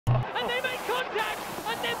And they make contact,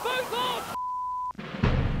 and they're both off!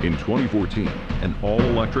 In 2014, an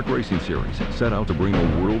all-electric racing series set out to bring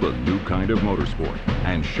the world a new kind of motorsport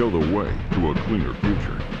and show the way to a cleaner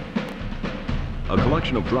future. A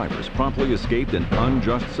collection of drivers promptly escaped an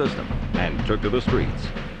unjust system and took to the streets.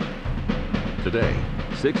 Today,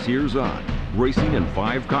 6 years on, racing in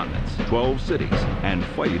 5 continents, 12 cities, and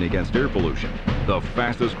fighting against air pollution, the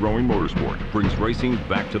fastest growing motorsport brings racing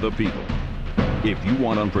back to the people. If you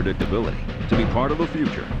want unpredictability, to be part of the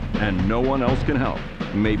future, and no one else can help,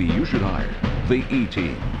 maybe you should hire the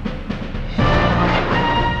E-Team.